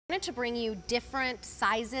Wanted to bring you different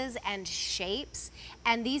sizes and shapes,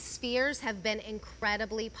 and these spheres have been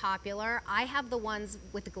incredibly popular. I have the ones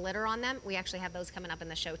with the glitter on them. We actually have those coming up in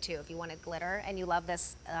the show too if you wanted glitter and you love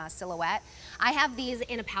this silhouette. I have these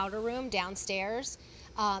in a powder room downstairs,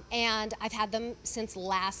 and I've had them since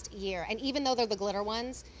last year, and even though they're the glitter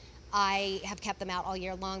ones, I have kept them out all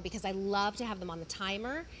year long because I love to have them on the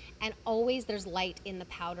timer, and always there's light in the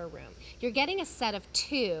powder room. You're getting a set of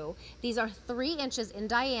 2. These are 3 inches in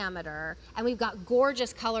diameter, and we've got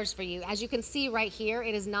gorgeous colors for you. As you can see right here,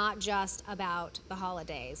 it is not just about the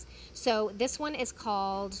holidays. So this one is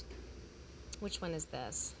called, which one is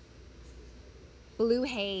this? Blue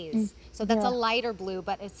Haze. So that's a lighter blue,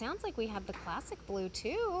 but it sounds like we have the classic blue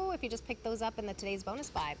too, if you just pick those up in the today's bonus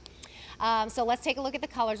buy. So let's take a look at the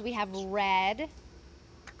colors. We have red,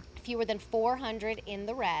 fewer than 400 in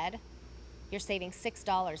the red. You're saving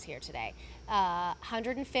 $6 here today.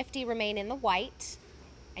 150 remain in the white,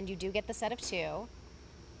 and you do get the set of 2.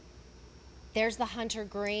 There's the hunter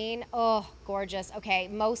green. Oh, gorgeous. Okay,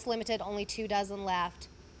 most limited, only 2 dozen left.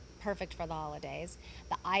 Perfect for the holidays.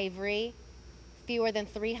 The ivory, fewer than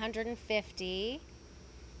 350.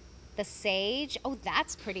 The sage, oh,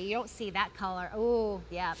 that's pretty. You don't see that color. Oh,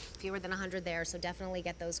 yeah, fewer than 100 there, so definitely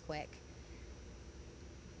get those quick.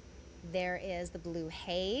 There is the blue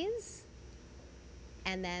haze,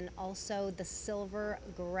 and then also the silver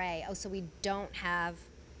gray. Oh, so we don't have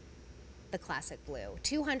the classic blue.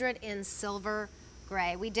 200 in silver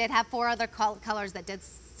gray. We did have 4 other colors that did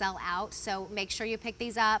sell out, so make sure you pick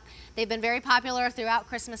these up. They've been very popular throughout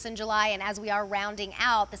Christmas and July, and as we are rounding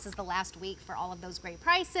out, this is the last week for all of those great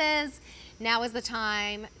prices. Now is the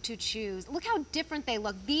time to choose. Look how different they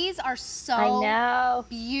look. These are so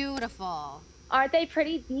beautiful. Aren't they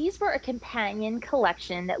pretty? These were a companion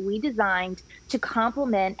collection that we designed to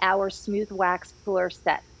complement our smooth wax filler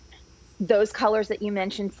set. Those colors that you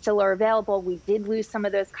mentioned still are available. We did lose some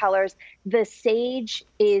of those colors. The sage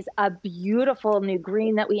is a beautiful new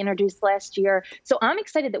green that we introduced last year. So I'm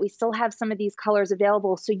excited that we still have some of these colors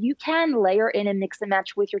available, so you can layer in and mix and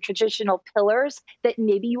match with your traditional pillars that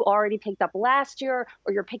maybe you already picked up last year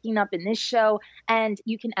or you're picking up in this show, and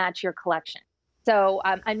you can add to your collection. So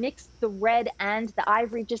I mixed the red and the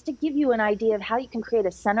ivory just to give you an idea of how you can create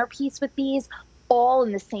a centerpiece with these, all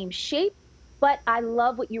in the same shape. But I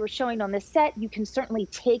love what you were showing on this set. You can certainly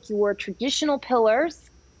take your traditional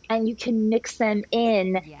pillars and you can mix them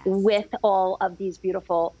in with all of these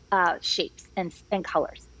beautiful shapes and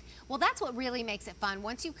colors. Well, that's what really makes it fun.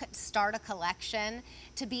 Once you start a collection,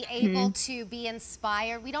 to be able to be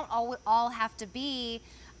inspired, we don't all have to be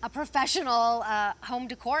a professional home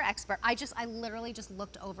decor expert. I literally just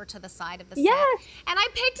looked over to the side of the set, and I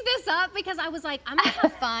picked this up because I was like, I'm gonna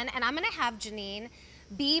have fun, and I'm gonna have Janine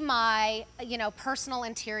be my, personal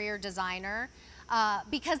interior designer,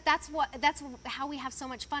 because that's how we have so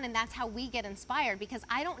much fun, and that's how we get inspired, because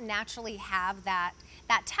I don't naturally have that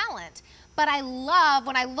talent. But I love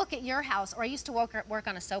when I look at your house, or I used to work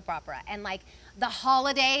on a soap opera, and like the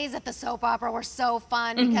holidays at the soap opera were so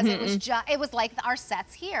fun because it was like our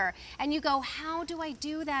sets here, and you go, how do I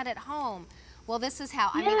do that at home? Well, this is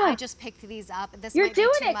how. I mean, I just picked these up. This might be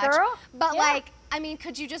too much, girl. But like, I mean,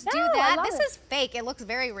 could you just do that? This is fake. It looks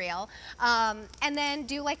very real. And then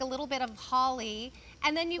do like a little bit of holly,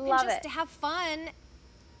 and then you can just have fun,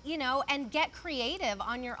 and get creative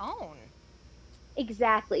on your own.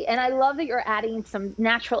 Exactly. And I love that you're adding some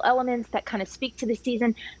natural elements that kind of speak to the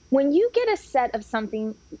season. When you get a set of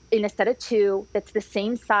something in a set of 2 that's the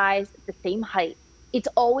same size, the same height, it's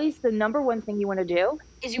always the #1 thing you want to do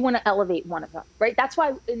is you want to elevate one of them, right? That's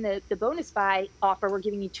why in the bonus buy offer, we're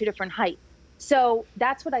giving you 2 different heights. So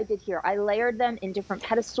that's what I did here. I layered them in different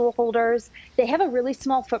pedestal holders. They have a really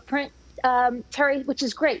small footprint, Terry, which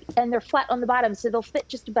is great. And they're flat on the bottom, so they'll fit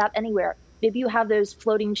just about anywhere. Maybe you have those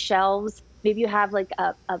floating shelves. Maybe you have like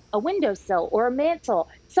a windowsill or a mantle,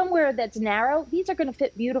 somewhere that's narrow. These are going to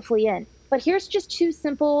fit beautifully in. But here's just 2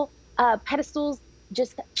 simple pedestals.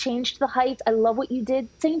 Just changed the height. I love what you did.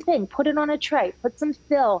 Same thing. Put it on a tray. Put some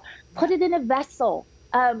fill. Put it in a vessel.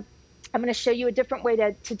 I'm going to show you a different way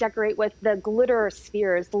to decorate with the glitter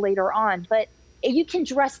spheres later on. But you can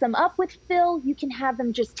dress them up with fill. You can have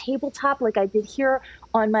them just tabletop like I did here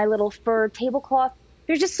on my little fur tablecloth.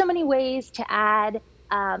 There's just so many ways to add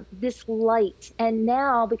this light. And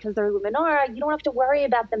now, because they're Luminara, you don't have to worry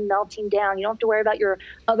about them melting down. You don't have to worry about your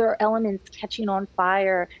other elements catching on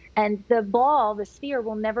fire. And the ball, the sphere,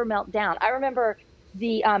 will never melt down. I remember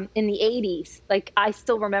in the 80s, like I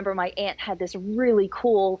still remember my aunt had this really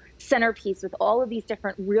cool centerpiece with all of these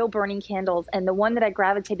different real burning candles. And the one that I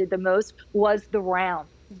gravitated the most was the round.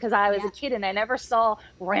 because I was a kid and I never saw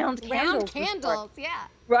round Round candles before. candles, yeah.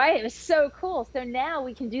 Right, it was so cool. So now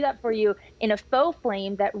we can do that for you in a faux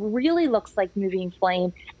flame that really looks like moving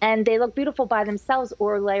flame, and they look beautiful by themselves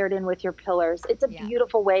or layered in with your pillars. It's a Yeah.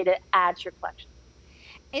 beautiful way to add to your collection.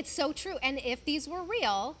 It's so true. And if these were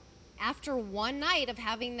real, after one night of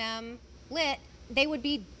having them lit, they would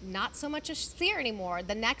be not so much a sphere anymore.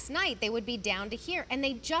 The next night, they would be down to here, and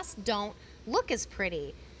they just don't look as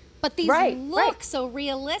pretty. But these look so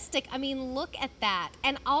realistic. I mean, look at that.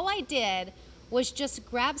 And all I did was just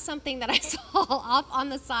grab something that I saw off on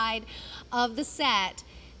the side of the set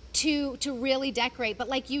to really decorate. But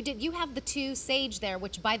like you did, you have the 2 sage there,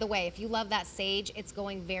 which, by the way, if you love that sage, it's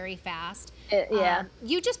going very fast. Yeah.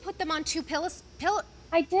 You just put them on 2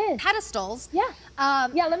 I did. pedestals. Yeah.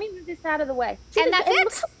 Yeah, let me move this out of the way. See, And that's it.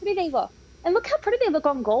 Look how pretty they look. And look how pretty they look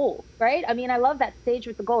on gold, right? I mean, I love that sage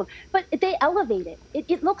with the gold. But they elevate it.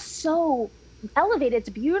 It looks so elevated. It's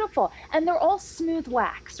beautiful. And they're all smooth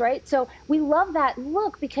wax, right? So we love that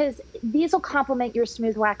look because these will complement your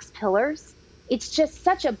smooth wax pillars. It's just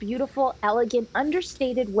such a beautiful, elegant,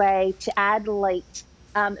 understated way to add light.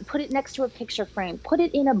 Put it next to a picture frame. Put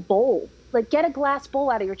it in a bowl. Like, get a glass bowl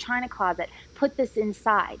out of your china closet. Put this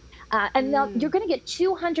inside. And now you're going to get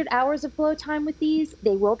 200 hours of flow time with these.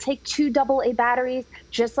 They will take 2 AA batteries,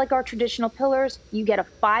 just like our traditional pillars. You get a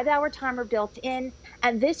 5-hour timer built in.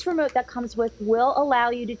 And this remote that comes with will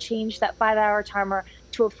allow you to change that 5-hour timer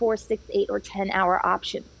to a 4, 6, 8, or 10-hour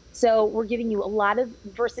option. So we're giving you a lot of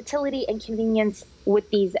versatility and convenience with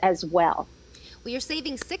these as well. Well, you're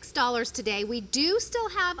saving $6 today. We do still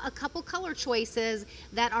have a couple color choices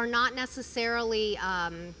that are not necessarily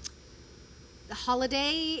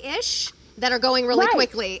holiday-ish, that are going really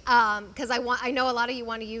quickly, because I know a lot of you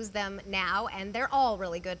want to use them now, and they're all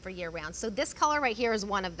really good for year-round. So this color right here is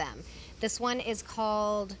one of them. This one is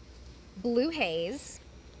called Blue Haze.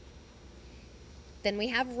 Then we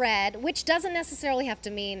have red, which doesn't necessarily have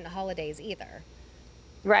to mean holidays either.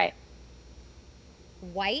 Right.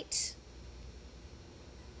 White,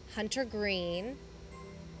 hunter green,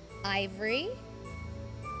 ivory,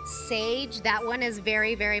 sage. That one is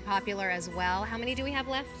very, very popular as well. How many do we have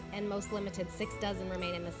left? And most limited, 6 dozen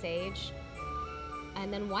remain in the sage.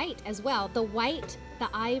 And then white as well. The white, the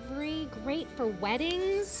ivory, great for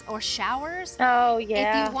weddings or showers. Oh,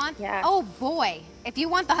 yeah. If you want, oh boy, if you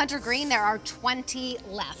want the hunter green, there are 20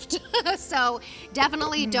 left. So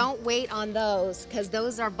definitely don't wait on those, because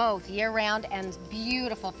those are both year-round and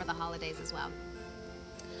beautiful for the holidays as well.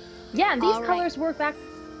 Yeah, and these colors work back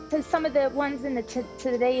to some of the ones in the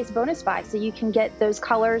today's bonus buy, so you can get those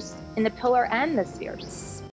colors in the pillar and the spheres.